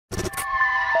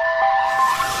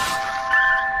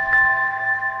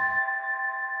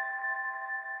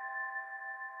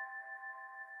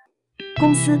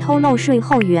公司偷漏税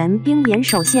后袁冰妍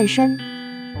首现身，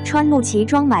穿露脐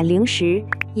装买零食，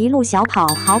一路小跑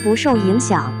毫不受影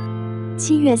响。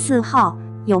7月4号，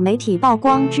有媒体曝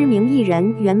光知名艺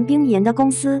人袁冰妍的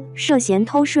公司涉嫌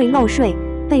偷税漏税，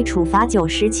被处罚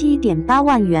97.8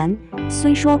万元。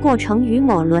虽说过程与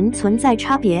某轮存在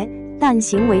差别，但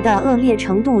行为的恶劣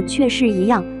程度却是一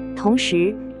样。同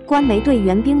时，官媒对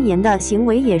袁冰妍的行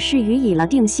为也是予以了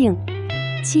定性。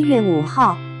7月5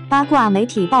号，八卦媒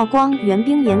体曝光袁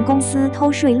冰妍公司偷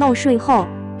税漏税后，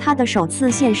她的首次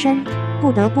现身。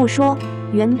不得不说，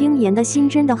袁冰妍的心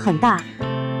真的很大。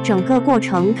整个过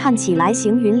程看起来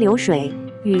行云流水，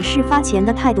与事发前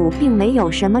的态度并没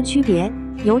有什么区别。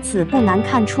由此不难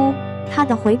看出，她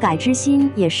的悔改之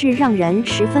心也是让人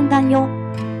十分担忧。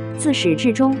自始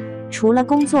至终，除了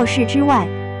工作室之外，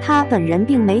她本人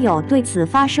并没有对此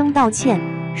发声道歉，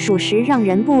属实让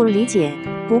人不理解。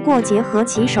不过结合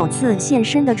其首次现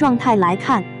身的状态来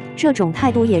看，这种态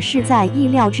度也是在意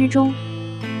料之中。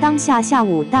当下下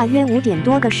午大约5点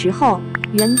多的时候，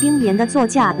袁冰妍的座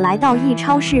驾来到一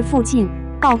超市附近，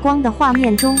曝光的画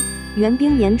面中，袁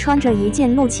冰妍穿着一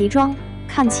件露脐装，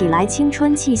看起来青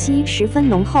春气息十分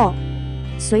浓厚。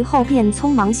随后便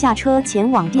匆忙下车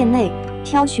前往店内，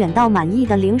挑选到满意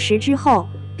的零食之后，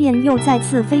便又再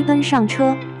次飞奔上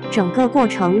车，整个过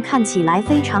程看起来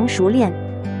非常熟练。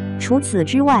除此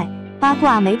之外，八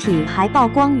卦媒体还曝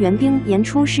光袁冰妍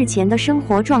出事前的生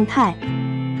活状态，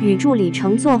与助理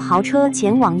乘坐豪车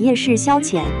前往夜市消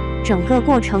遣，整个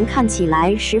过程看起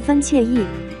来十分惬意，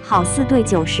好似对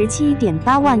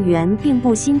97.8万元并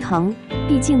不心疼。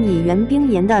毕竟以袁冰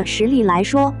妍的实力来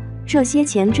说，这些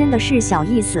钱真的是小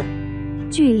意思。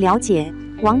据了解，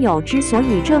网友之所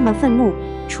以这么愤怒，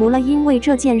除了因为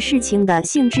这件事情的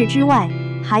性质之外，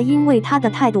还因为他的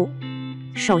态度。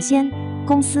首先，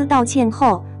公司道歉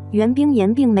后，袁冰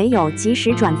妍并没有及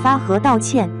时转发和道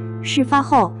歉。事发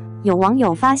后，有网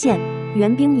友发现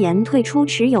袁冰妍退出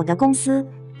持有的公司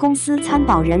参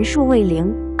保人数为0，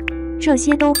这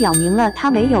些都表明了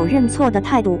他没有认错的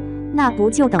态度，那不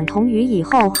就等同于以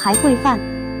后还会犯？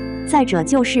再者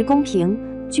就是公平，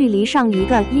距离上一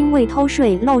个因为偷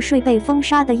税漏税被封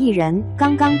杀的艺人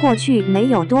刚刚过去没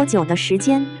有多久的时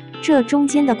间，这中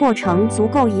间的过程足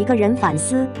够一个人反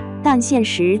思。但现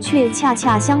实却恰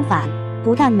恰相反，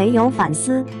不但没有反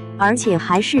思，而且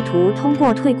还试图通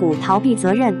过退股逃避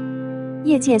责任。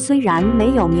业界虽然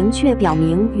没有明确表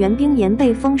明袁冰妍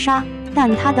被封杀，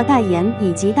但她的代言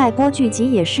以及代播剧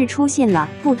集也是出现了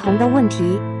不同的问题。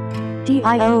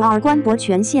DIOR 官博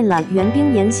权限了袁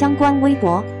冰妍相关微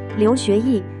博，刘学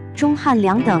义、钟汉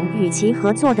良等与其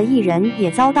合作的艺人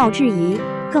也遭到质疑，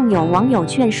更有网友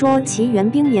劝说其袁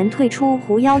冰妍退出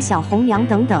狐妖小红娘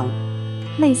等等。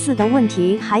类似的问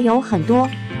题还有很多，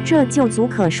这就足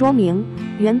可说明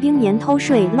袁冰妍偷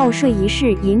税漏税一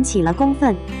事引起了公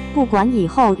愤。不管以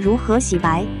后如何洗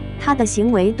白，她的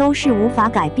行为都是无法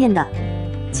改变的。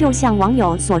就像网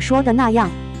友所说的那样，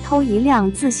偷一辆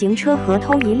自行车和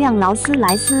偷一辆劳斯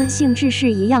莱斯性质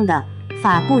是一样的，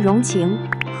法不容情，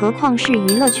何况是娱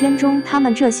乐圈中他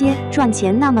们这些赚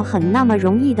钱那么狠那么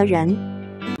容易的人。